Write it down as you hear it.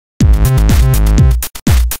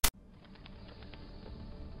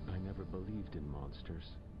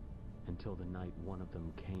monsters, until the night one of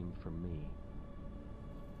them came for me.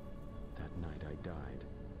 That night I died,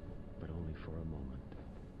 but only for a moment.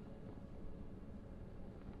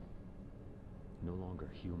 No longer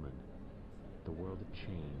human. The world had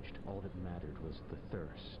changed. All that mattered was the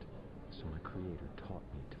thirst. So my creator taught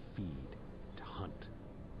me to feed, to hunt.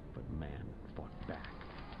 But man fought back,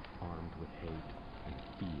 armed with hate and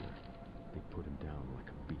fear. They put him down like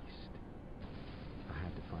a beast. I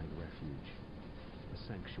had to find refuge, a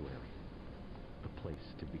sanctuary, a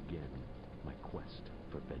place to begin my quest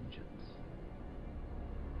for vengeance.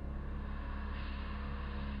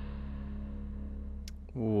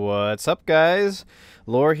 What's up, guys?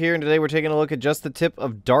 Lore here, and today we're taking a look at just the tip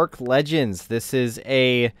of Dark Legends. This is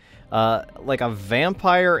a like a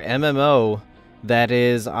vampire MMO that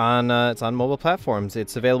is on it's on mobile platforms.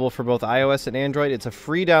 It's available for both iOS and Android. It's a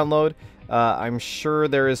free download. I'm sure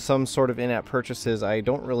there is some sort of in-app purchases. I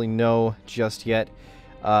don't really know just yet.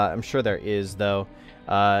 I'm sure there is though.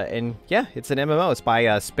 And yeah, it's an MMO. It's by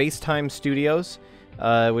Spacetime Studios,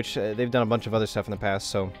 which they've done a bunch of other stuff in the past.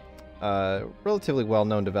 So. Relatively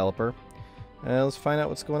well-known developer. Let's find out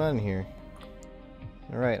what's going on here.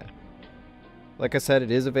 Alright. Like I said, it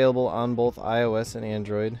is available on both iOS and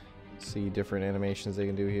Android. See different animations they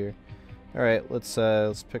can do here. Alright,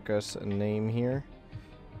 let's pick us a name here.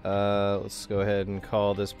 Let's go ahead and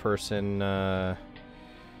call this person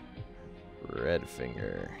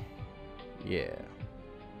Redfinger. Yeah.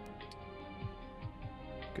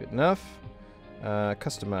 Good enough.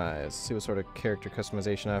 Customize. Let's see what sort of character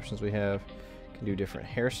customization options we have. Can do different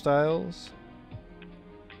hairstyles.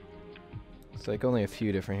 It's like only a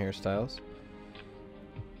few different hairstyles.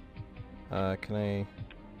 Can I...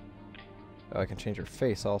 Oh, I can change her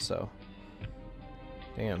face also.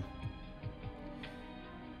 Damn.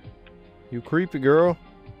 You creepy girl.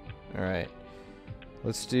 Alright.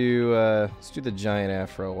 Let's do the giant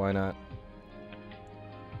afro, why not?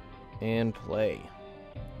 And play.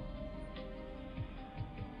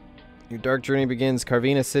 Your dark journey begins.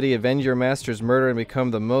 Carvina City, avenge your master's murder and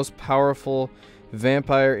become the most powerful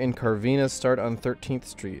vampire in Carvina. Start on 13th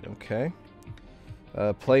Street. Okay.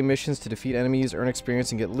 Play missions to defeat enemies, earn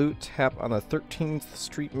experience, and get loot. Tap on the 13th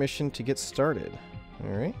Street mission to get started.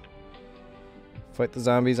 Alright. Fight the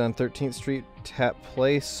zombies on 13th Street. Tap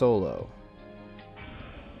play solo.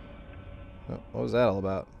 Oh, what was that all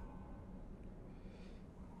about?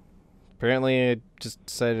 Apparently, I just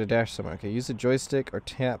decided to dash somewhere. Okay, use the joystick or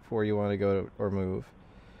tap where you want to go or move.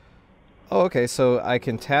 Oh, okay, so I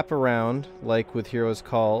can tap around, like with Hero's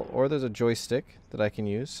Call, or there's a joystick that I can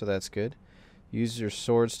use, so that's good. Use your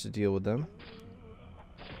swords to deal with them.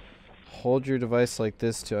 Hold your device like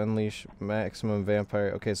this to unleash maximum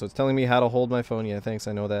vampire. Okay, so it's telling me how to hold my phone. Yeah, thanks,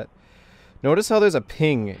 I know that. Notice how there's a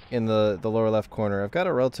ping in the lower left corner. I've got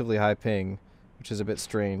a relatively high ping, which is a bit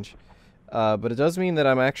strange. But it does mean that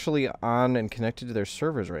I'm actually on and connected to their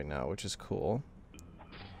servers right now, which is cool.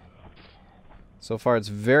 So far, it's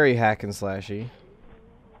very hack and slashy.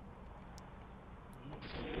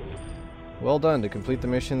 Well done. To complete the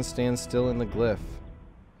mission, stand still in the glyph.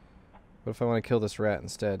 What if I want to kill this rat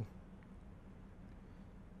instead?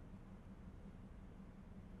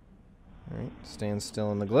 Alright, stand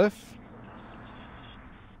still in the glyph.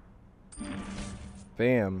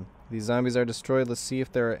 Bam. These zombies are destroyed. Let's see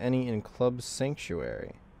if there are any in Club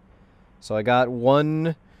Sanctuary. So I got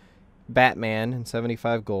one Batman and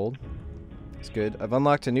 75 gold. That's good. I've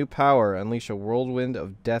unlocked a new power. Unleash a whirlwind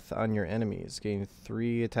of death on your enemies. Gain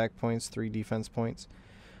 3 attack points, 3 defense points.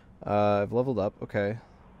 I've leveled up. Okay.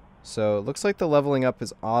 So it looks like the leveling up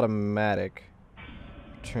is automatic.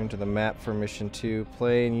 Turn to the map for mission 2.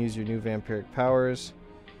 Play and use your new vampiric powers.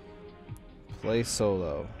 Play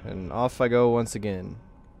solo. And off I go once again.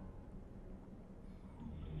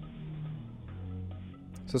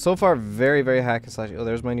 So far, very, very hack and slash. Oh,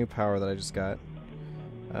 there's my new power that I just got.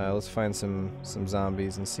 Let's find some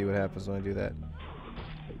zombies and see what happens when I do that.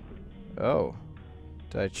 Oh.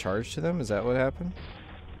 Did I charge to them? Is that what happened?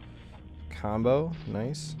 Combo.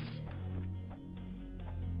 Nice.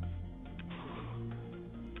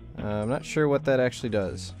 I'm not sure what that actually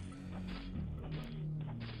does.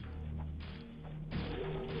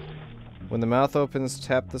 When the mouth opens,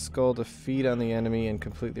 tap the skull to feed on the enemy and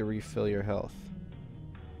completely refill your health.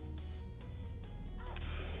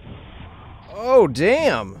 Oh,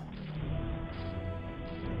 damn!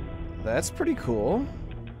 That's pretty cool.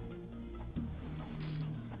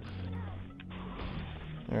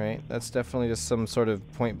 Alright, that's definitely just some sort of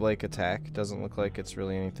point-blank attack. Doesn't look like it's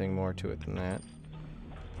really anything more to it than that.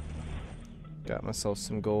 Got myself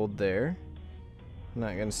some gold there. I'm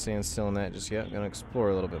not going to stand still in that just yet. I'm going to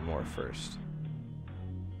explore a little bit more first.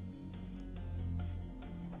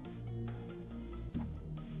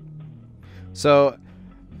 So,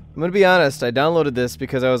 I'm going to be honest, I downloaded this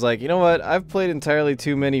because I was like, you know what, I've played entirely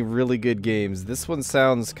too many really good games. This one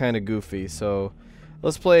sounds kind of goofy, so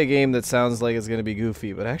let's play a game that sounds like it's going to be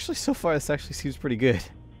goofy. But actually, so far, this actually seems pretty good.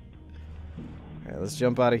 Alright, let's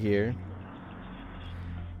jump out of here.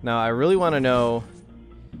 Now, I really want to know...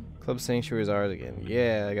 Club Sanctuary is ours again.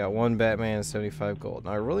 Yeah, I got 1 Batman and 75 gold.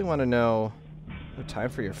 Now, I really want to know...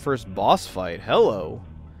 Time for your first boss fight. Hello!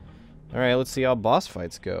 Alright, let's see how boss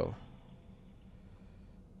fights go.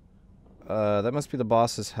 That must be the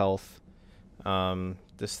boss's health.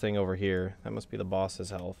 This thing over here. That must be the boss's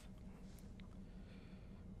health.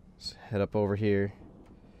 Let's head up over here.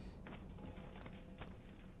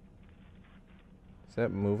 Is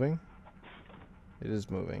that moving? It is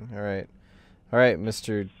moving. Alright. Alright,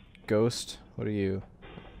 Mr. Ghost. What are you?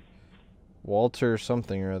 Walter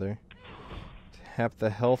something or other. Tap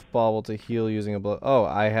the health bauble to heal using a blow. Oh,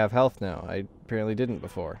 I have health now. I apparently didn't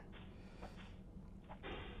before.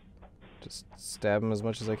 Just stab him as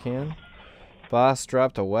much as I can. Boss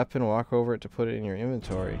dropped a weapon. Walk over it to put it in your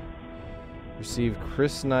inventory. Receive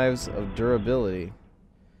crisp knives of durability.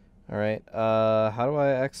 Alright, how do I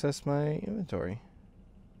access my inventory?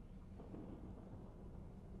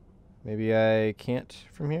 Maybe I can't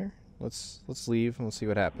from here? Let's leave and we'll see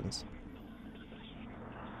what happens.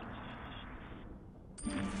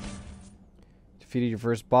 Defeated your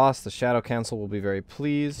first boss. The Shadow Council will be very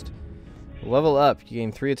pleased. Level up. You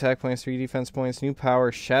gain 3 attack points, 3 defense points. New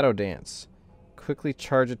power, Shadow Dance. Quickly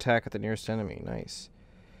charge attack at the nearest enemy. Nice.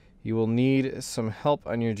 You will need some help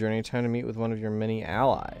on your journey. Time to meet with one of your many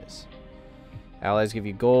allies. Allies give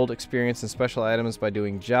you gold, experience, and special items by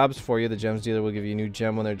doing jobs for you. The gems dealer will give you a new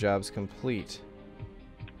gem when their job's complete.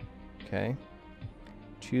 Okay.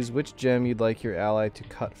 Choose which gem you'd like your ally to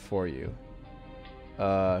cut for you.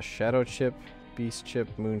 Shadow chip, beast chip,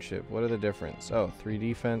 moon chip. What are the difference? Oh, 3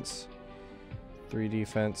 defense. 3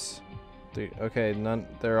 defense. 3. Okay, none.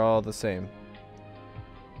 They're all the same.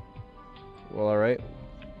 Well, alright.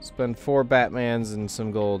 Spend 4 Batmans and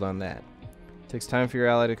some gold on that. Takes time for your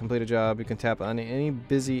ally to complete a job. You can tap on any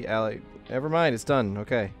busy ally. Never mind, it's done.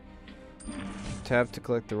 Okay. Tap to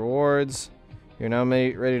collect the rewards. You're now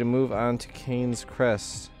ready to move on to Kane's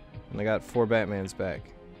Crest. And I got 4 Batmans back.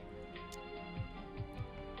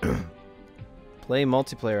 Play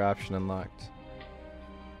multiplayer option unlocked.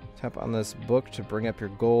 Tap on this book to bring up your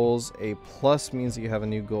goals. A plus means that you have a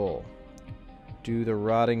new goal. Do the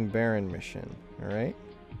Rotting Baron mission. Alright.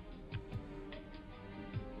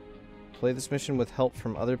 Play this mission with help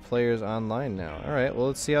from other players online now. Alright, well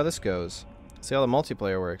let's see how this goes. Let's see how the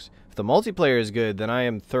multiplayer works. If the multiplayer is good, then I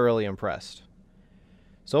am thoroughly impressed.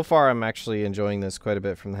 So far I'm actually enjoying this quite a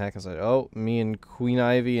bit from the hack and side. Oh, me and Queen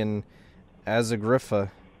Ivy and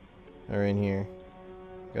Azagrifa are in here.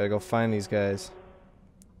 Gotta go find these guys.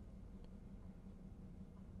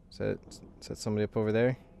 Is that somebody up over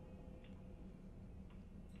there?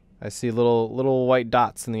 I see little white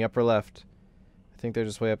dots in the upper left. I think they're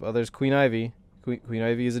just way up. Oh, there's Queen Ivy. Queen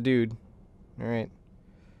Ivy is a dude. Alright.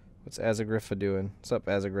 What's Azagrifa doing? What's up,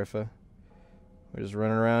 Azagrifa? We're just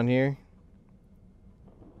running around here.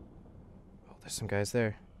 Oh, there's some guys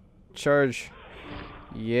there. Charge.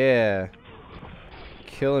 Yeah.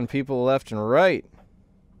 Killing people left and right.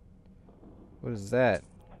 What is that?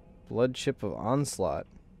 Blood chip of onslaught.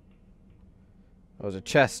 Oh, there's a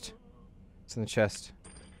chest. It's in the chest.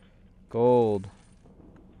 Gold.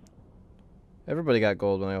 Everybody got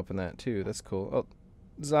gold when I opened that too. That's cool. Oh,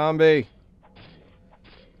 zombie.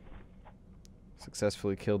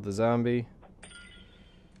 Successfully killed the zombie.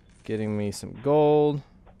 Getting me some gold.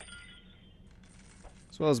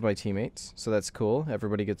 As well as my teammates. So that's cool.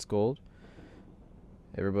 Everybody gets gold.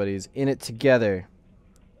 Everybody's in it together.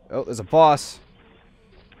 Oh, there's a boss.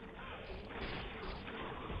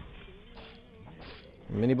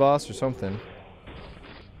 A mini boss or something.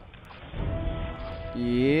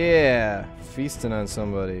 Yeah, feasting on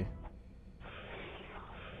somebody.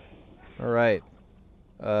 Alright.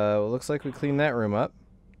 Well, looks like we cleaned that room up.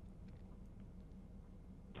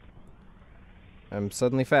 I'm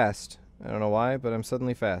suddenly fast. I don't know why, but I'm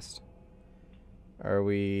suddenly fast. Are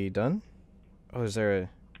we done? Oh, is there a...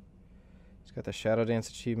 It's got the Shadow Dance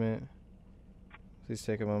achievement. Please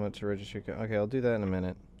take a moment to register. Okay, I'll do that in a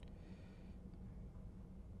minute.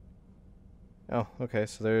 Oh, okay,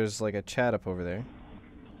 so there's like a chat up over there.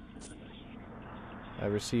 I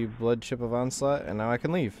received Blood Chip of Onslaught, and now I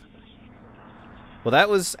can leave. Well, that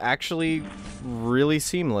was actually really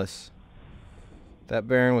seamless. That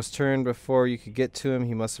Baron was turned before you could get to him.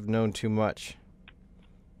 He must have known too much.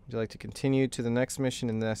 Would you like to continue to the next mission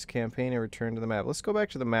in this campaign and return to the map? Let's go back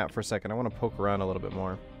to the map for a second. I want to poke around a little bit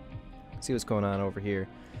more. See what's going on over here.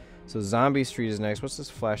 So Zombie Street is next. What's this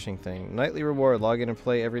flashing thing? Nightly reward. Log in and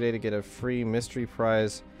play every day to get a free mystery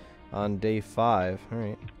prize on day 5.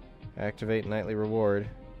 Alright. Activate nightly reward.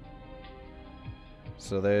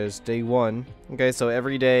 So there's day 1. Okay, so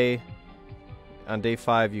every day on day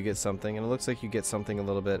 5 you get something. And it looks like you get something a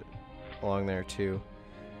little bit along there too.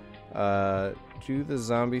 Do the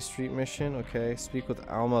Zombie Street mission. Okay. Speak with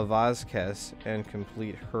Alma Vazquez and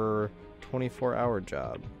complete her 24-hour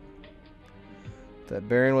job. That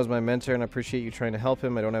Baron was my mentor, and I appreciate you trying to help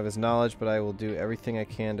him. I don't have his knowledge, but I will do everything I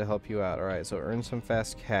can to help you out. Alright, so earn some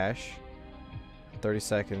fast cash. 30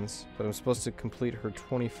 seconds. But I'm supposed to complete her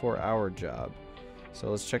 24-hour job. So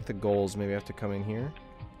let's check the goals. Maybe I have to come in here.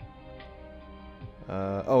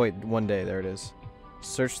 Oh wait, 1 day. There it is.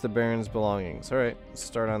 Search the Baron's belongings. Alright, let's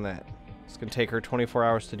start on that. It's going to take her 24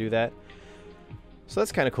 hours to do that. So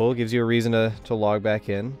that's kind of cool. It gives you a reason to log back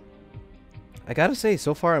in. I gotta say,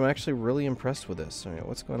 so far I'm actually really impressed with this. Alright,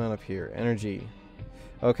 what's going on up here? Energy.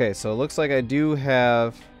 Okay, so it looks like I do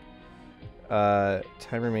have time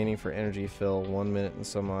remaining for energy fill. 1 minute and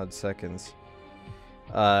some odd seconds.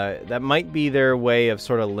 That might be their way of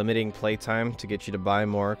sort of limiting playtime to get you to buy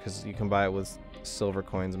more, because you can buy it with silver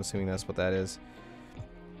coins. I'm assuming that's what that is.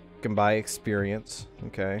 You can buy experience.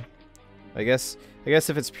 Okay. I guess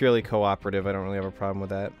if it's purely cooperative, I don't really have a problem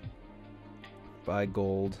with that. Buy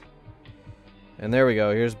gold. And there we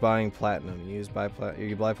go. Here's buying platinum. You buy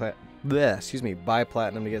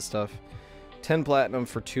platinum to get stuff. 10 platinum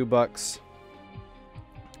for $2.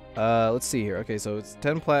 Let's see here. Okay, so it's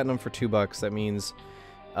 10 platinum for $2. That means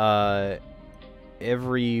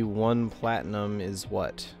every 1 platinum is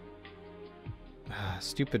what?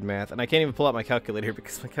 Stupid math. And I can't even pull out my calculator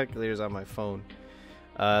because my calculator's on my phone.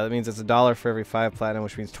 That means it's $1 for every 5 platinum,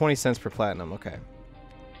 which means 20 cents per platinum. Okay.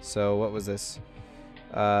 So what was this?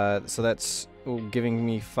 So that's giving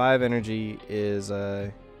me 5 energy is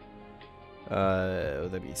that'd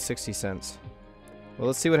be 60 cents. Well,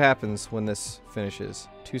 let's see what happens when this finishes.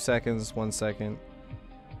 2 seconds, 1 second.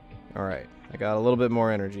 Alright, I got a little bit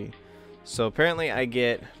more energy. So apparently I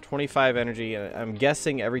get 25 energy. I'm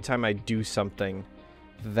guessing every time I do something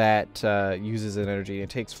that uses an energy,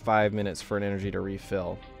 it takes 5 minutes for an energy to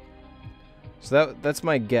refill. So that's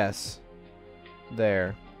my guess.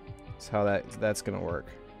 There. That's how that's gonna work.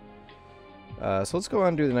 So let's go on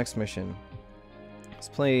and do the next mission. Let's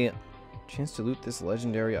play chance to loot this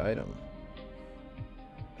legendary item.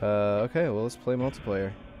 Okay, well let's play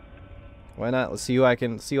multiplayer. Why not? Let's see who I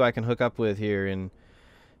can hook up with here in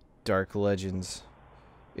Dark Legends.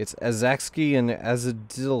 It's Azaxki and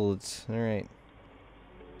Azadilt. Alright.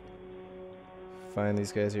 Find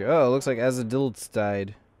these guys here. Oh, it looks like Azadilt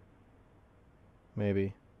died.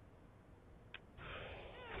 Maybe.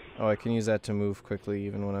 Oh, I can use that to move quickly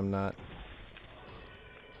even when I'm not.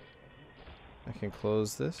 I can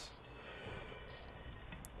close this.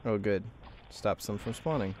 Oh, good. Stops them from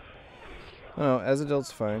spawning. Oh,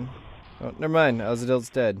 Azadilt's fine. Oh, never mind. Azadilt's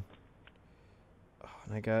dead. Oh,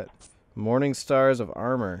 and I got Morning Stars of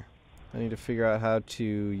Armor. I need to figure out how to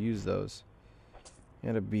use those.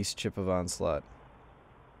 And a Beast Chip of Onslaught.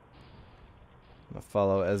 I'm gonna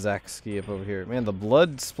follow Azaxki up over here. Man, the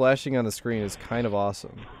blood splashing on the screen is kind of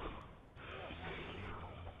awesome.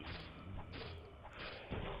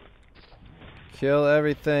 Kill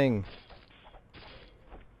everything.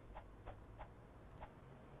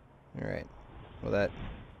 Alright. Well,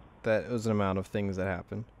 that was an amount of things that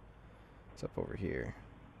happened. It's up over here.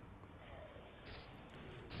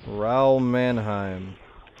 Raul Mannheim.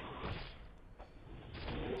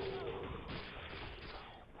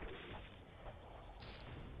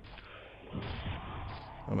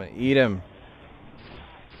 I'm gonna eat him.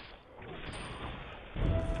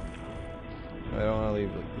 I don't want to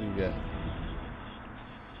leave yet.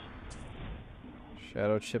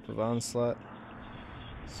 Shadow Chip of Onslaught.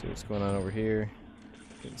 Let's see what's going on over here.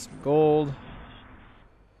 Getting some gold.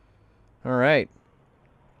 Alright.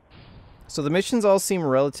 So the missions all seem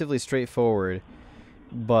relatively straightforward,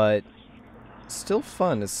 but still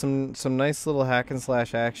fun. It's some nice little hack and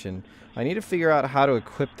slash action. I need to figure out how to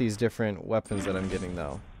equip these different weapons that I'm getting,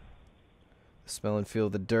 though. The smell and feel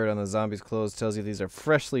of the dirt on the zombies' clothes tells you these are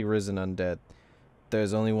freshly risen undead.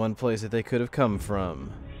 There's only one place that they could have come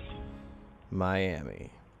from.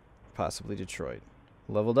 Miami. Possibly Detroit.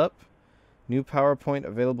 Leveled up. New PowerPoint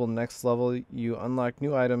available next level. You unlock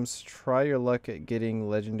new items. Try your luck at getting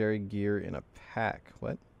legendary gear in a pack.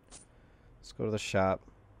 What? Let's go to the shop.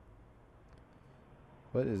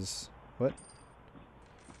 What?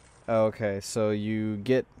 Oh, okay, so you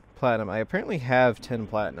get platinum. I apparently have 10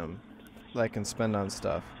 platinum that I can spend on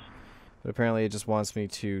stuff. But apparently it just wants me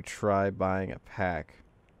to try buying a pack.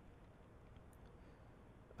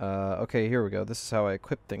 Okay, here we go. This is how I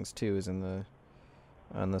equip things too, is on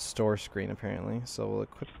the store screen apparently. So we'll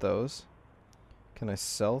equip those. Can I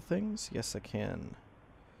sell things? Yes, I can.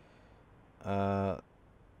 They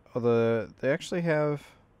actually have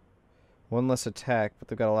one less attack, but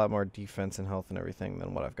they've got a lot more defense and health and everything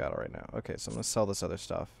than what I've got right now. Okay, so I'm gonna sell this other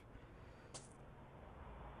stuff.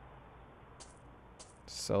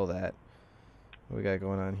 Sell that. What we got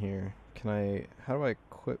going on here? How do I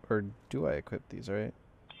equip, or do I equip these, right?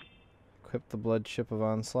 Equip the blood chip of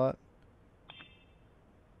onslaught.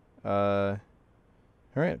 Alright,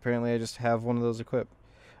 apparently I just have one of those equipped.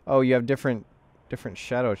 Oh, you have different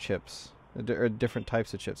shadow chips. Or different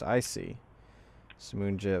types of chips. I see.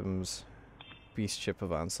 Simoon gems. Beast chip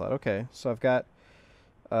of onslaught. Okay, so I've got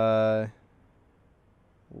loadout.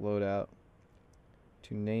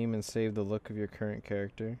 To name and save the look of your current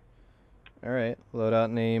character. Alright,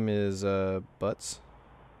 loadout name is Butts.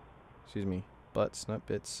 Excuse me, Butts, not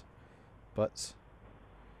Bits. Butts.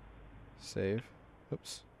 Save.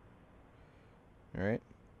 Oops. Alright.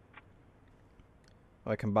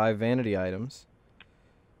 I can buy vanity items.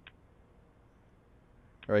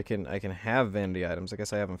 Or I can have vanity items. I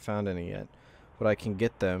guess I haven't found any yet. But I can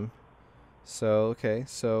get them. So, okay.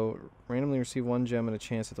 So, randomly receive 1 gem and a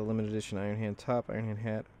chance at the limited edition Iron Hand top, Iron Hand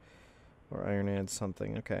hat, or Iron Hand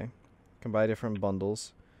something. Okay. Can buy different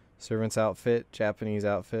bundles. Servant's outfit, Japanese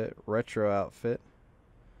outfit, retro outfit.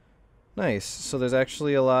 Nice. So there's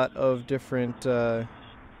actually a lot of different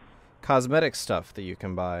cosmetic stuff that you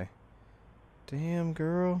can buy. Damn,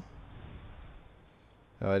 girl.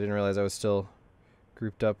 Oh, I didn't realize I was still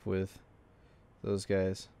grouped up with those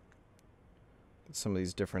guys. Some of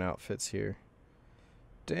these different outfits here.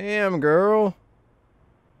 Damn, girl.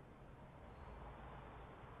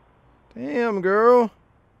 Damn, girl.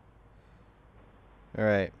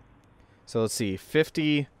 Alright. So let's see.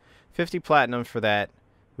 50 platinum for that.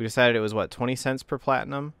 We decided it was, what, 20 cents per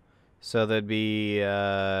platinum? So that'd be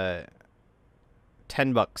 $10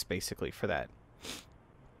 basically for that.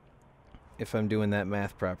 If I'm doing that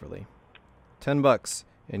math properly. $10,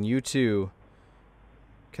 and you too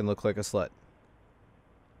can look like a slut.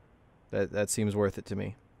 That seems worth it to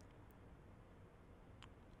me.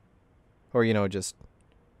 Or, you know, just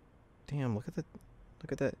damn, look at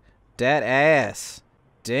that. Dat ass.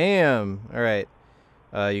 Damn. All right.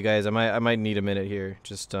 You guys, I might need a minute here.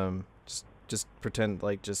 Just pretend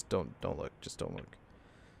like don't look. Just don't look.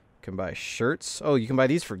 Can buy shirts. Oh, you can buy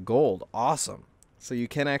these for gold. Awesome. So you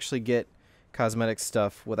can actually get cosmetic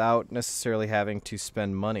stuff without necessarily having to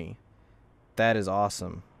spend money. That is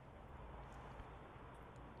awesome.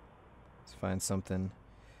 Let's find something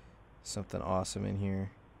awesome in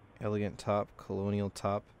here. Elegant top, colonial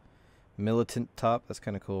top, militant top. That's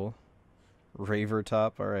kind of cool. Raver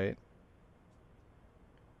top. All right.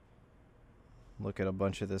 Look at a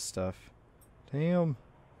bunch of this stuff. Damn.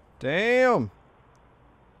 Damn.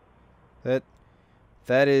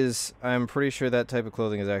 That is, I'm pretty sure that type of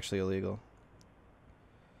clothing is actually illegal.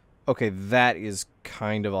 Okay, that is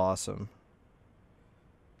kind of awesome.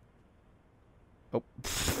 Oh.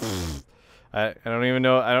 I don't even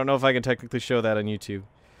know. I don't know if I can technically show that on YouTube.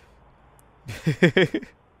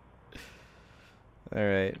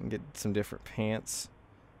 Alright, and get some different pants.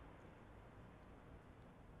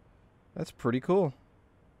 That's pretty cool.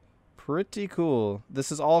 Pretty cool.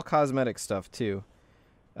 This is all cosmetic stuff, too.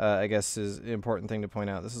 I guess is an important thing to point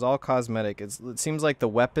out. This is all cosmetic. It seems like the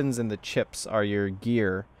weapons and the chips are your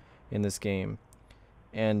gear in this game.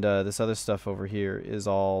 And this other stuff over here is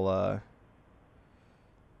all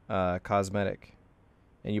cosmetic.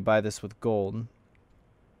 And you buy this with gold.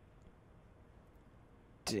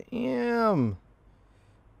 Damn.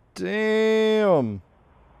 Damn.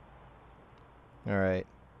 Alright.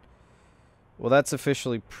 Well, that's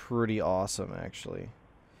officially pretty awesome, actually.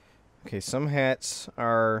 Okay, some hats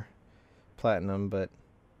are platinum, but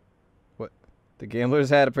what? The gambler's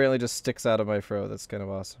hat apparently just sticks out of my fro. That's kind of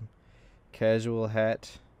awesome. Casual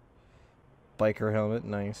hat. Biker helmet,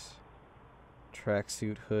 nice.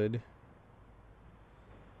 Tracksuit hood.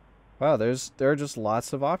 Wow, there are just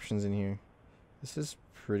lots of options in here. This is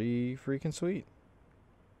pretty freaking sweet.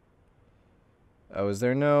 Oh, is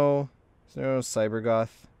there no Cybergoth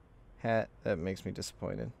hat? That makes me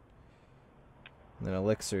disappointed. And then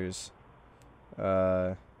elixirs.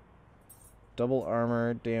 Double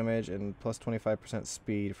armor damage and plus 25%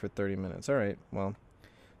 speed for 30 minutes. Alright, well.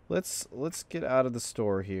 Let's get out of the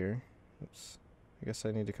store here. Oops. I guess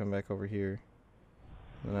I need to come back over here.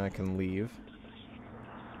 Then I can leave.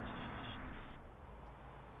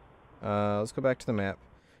 Let's go back to the map.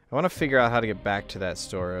 I want to figure out how to get back to that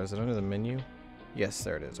store. Is it under the menu? Yes,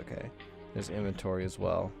 there it is. Okay. There's inventory as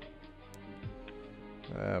well.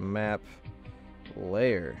 Map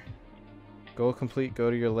layer. Goal complete,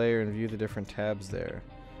 go to your layer and view the different tabs there.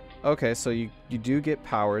 Okay, so you do get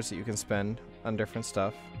powers that you can spend on different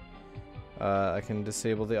stuff. I can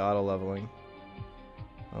disable the auto leveling.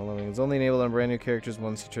 Auto leveling is only enabled on brand new characters.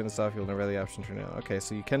 Once you turn this off, you'll never have the option to turn it on. Okay,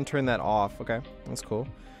 so you can turn that off. Okay, that's cool.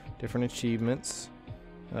 Different achievements.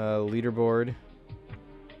 Leaderboard.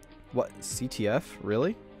 What? CTF?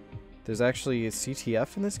 Really? There's actually a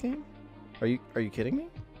CTF in this game? Are you kidding me?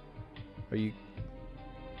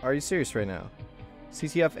 Are you serious right now?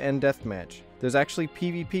 CTF and deathmatch. There's actually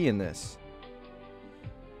PvP in this.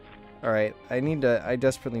 Alright, I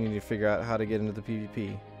desperately need to figure out how to get into the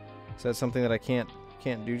PvP. Is that something that I can't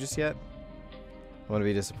do just yet? I'm gonna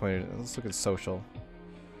be disappointed. Let's look at social.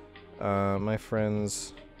 My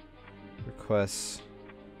friends, requests,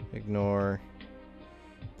 ignore.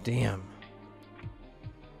 Damn.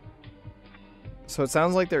 So it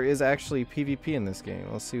sounds like there is actually PvP in this game.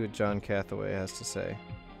 Let's see what John Cathaway has to say.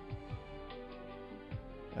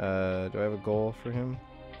 Do I have a goal for him?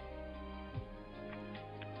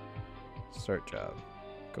 Start job.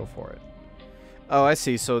 Go for it. Oh, I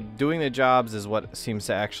see. So doing the jobs is what seems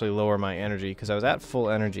to actually lower my energy, because I was at full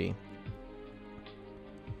energy.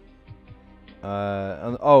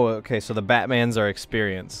 Oh, okay. So the Batmans are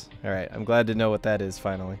experience. All right. I'm glad to know what that is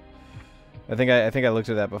finally. I think I looked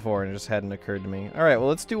at that before and it just hadn't occurred to me. All right. Well,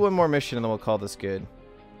 let's do one more mission and then we'll call this good.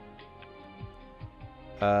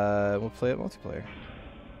 We'll play it multiplayer.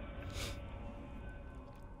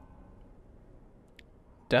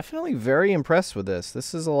 Definitely very impressed with this.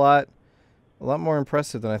 This is a lot more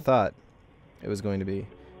impressive than I thought it was going to be.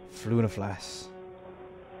 Flunaflas.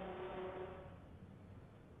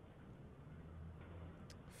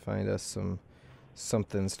 Find us some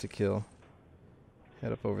somethings to kill.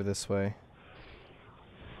 Head up over this way.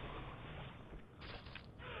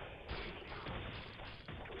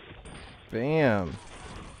 Bam.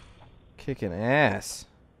 Kicking ass.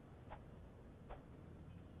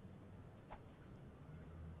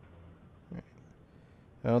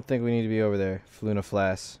 I don't think we need to be over there.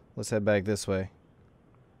 Flunaflas. Let's head back this way.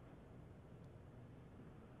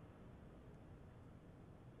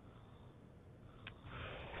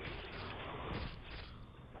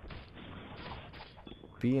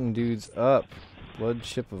 Beating dudes up. Blood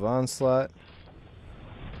ship of onslaught.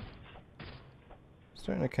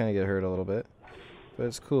 Starting to kind of get hurt a little bit. But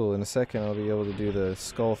it's cool. In a second I'll be able to do the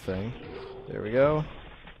skull thing. There we go.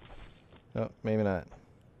 Oh, maybe not.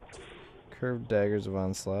 Curved daggers of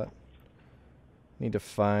onslaught. Need to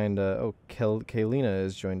find... oh, Kaylina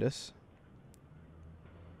has joined us.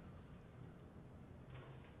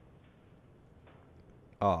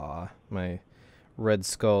 Aw, my red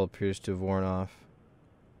skull appears to have worn off.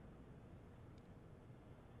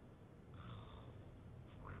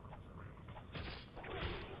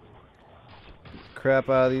 Crap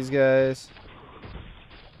out of these guys.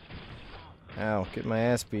 Ow, get my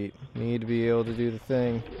ass beat. Need to be able to do the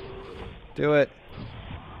thing. Do it.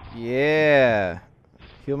 Yeah.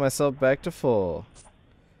 Heal myself back to full.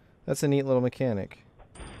 That's a neat little mechanic.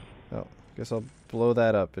 Oh, guess I'll blow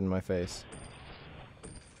that up in my face.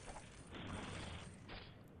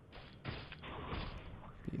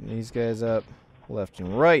 Beating these guys up left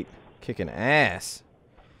and right. Kicking ass.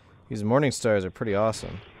 These morning stars are pretty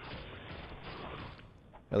awesome.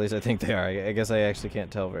 At least I think they are. I guess I actually can't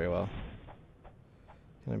tell very well.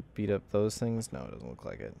 Can I beat up those things? No, it doesn't look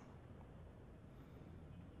like it.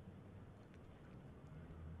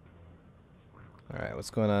 Alright, what's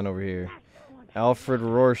going on over here? Alfred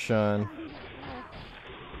Rorschach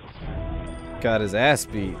got his ass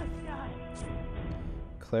beat.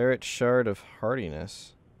 Claret Shard of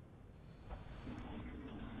Hardiness.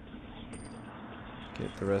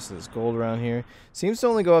 Get the rest of this gold around here. Seems to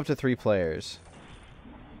only go up to 3 players,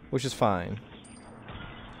 which is fine.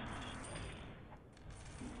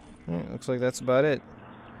 Alright, looks like that's about it.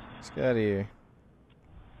 Let's get out of here.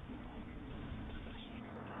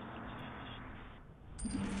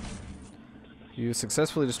 You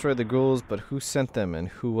successfully destroyed the ghouls, but who sent them, and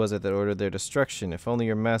who was it that ordered their destruction? If only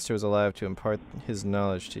your master was alive to impart his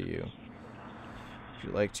knowledge to you. Would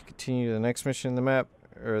you like to continue to the next mission in the map,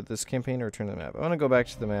 or this campaign, or return to the map? I want to go back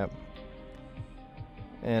to the map.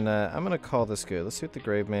 And I'm going to call this good. Let's see what the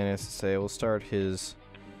Grave Man has to say. We'll start his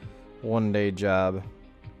one-day job.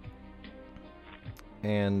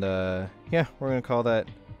 And, yeah, we're going to call that...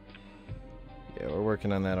 Yeah, we're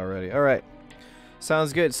working on that already. Alright.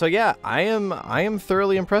 Sounds good. So yeah, I am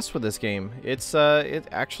thoroughly impressed with this game. It's it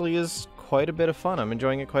actually is quite a bit of fun. I'm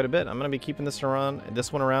enjoying it quite a bit. I'm gonna be keeping this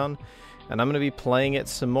one around, and I'm gonna be playing it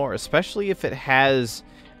some more, especially if it has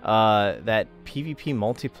that PvP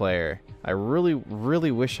multiplayer. I really,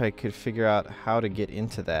 really wish I could figure out how to get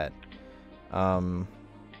into that.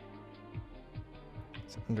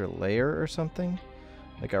 It's under layer or something?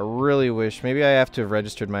 Like, I really wish. Maybe I have to have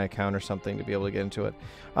registered my account or something to be able to get into it.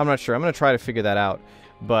 I'm not sure. I'm going to try to figure that out.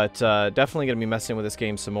 But definitely going to be messing with this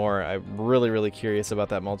game some more. I'm really, really curious about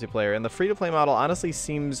that multiplayer. And the free-to-play model honestly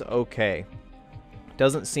seems okay.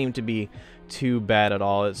 Doesn't seem to be too bad at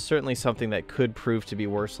all. It's certainly something that could prove to be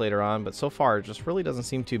worse later on. But so far, it just really doesn't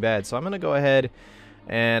seem too bad. So I'm going to go ahead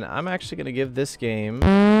and I'm actually going to give this game...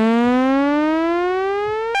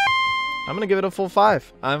 I'm going to give it a full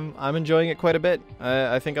 5. I'm enjoying it quite a bit.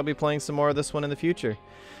 I think I'll be playing some more of this one in the future.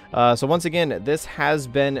 So once again, this has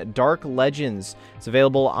been Dark Legends. It's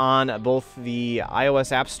available on both the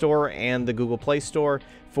iOS App Store and the Google Play Store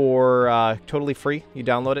for totally free. You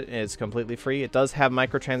download it, and it's completely free. It does have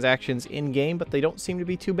microtransactions in-game, but they don't seem to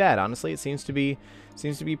be too bad. Honestly, it seems to be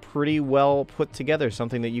pretty well put together.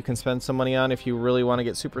 Something that you can spend some money on if you really want to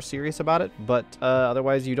get super serious about it, but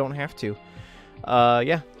otherwise you don't have to.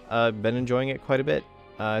 Yeah. Been enjoying it quite a bit.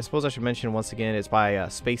 I suppose I should mention once again, it's by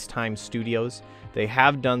Spacetime Studios. They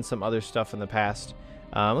have done some other stuff in the past.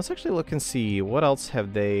 Let's actually look and see what else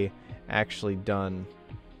have they actually done.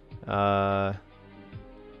 What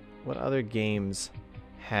other games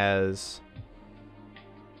has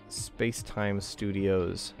Spacetime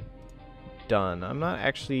Studios done? I'm not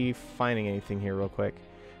actually finding anything here real quick.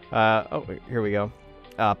 Oh, here we go.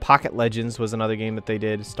 Pocket Legends was another game that they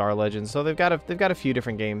did. Star Legends. So they've got a few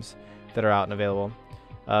different games that are out and available.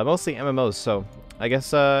 Mostly MMOs. So I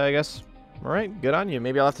guess all right, good on you.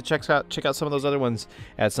 Maybe I'll have to check out some of those other ones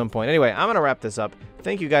at some point. Anyway, I'm gonna wrap this up.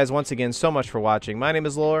 Thank you guys once again so much for watching. My name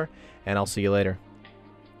is Lore, and I'll see you later.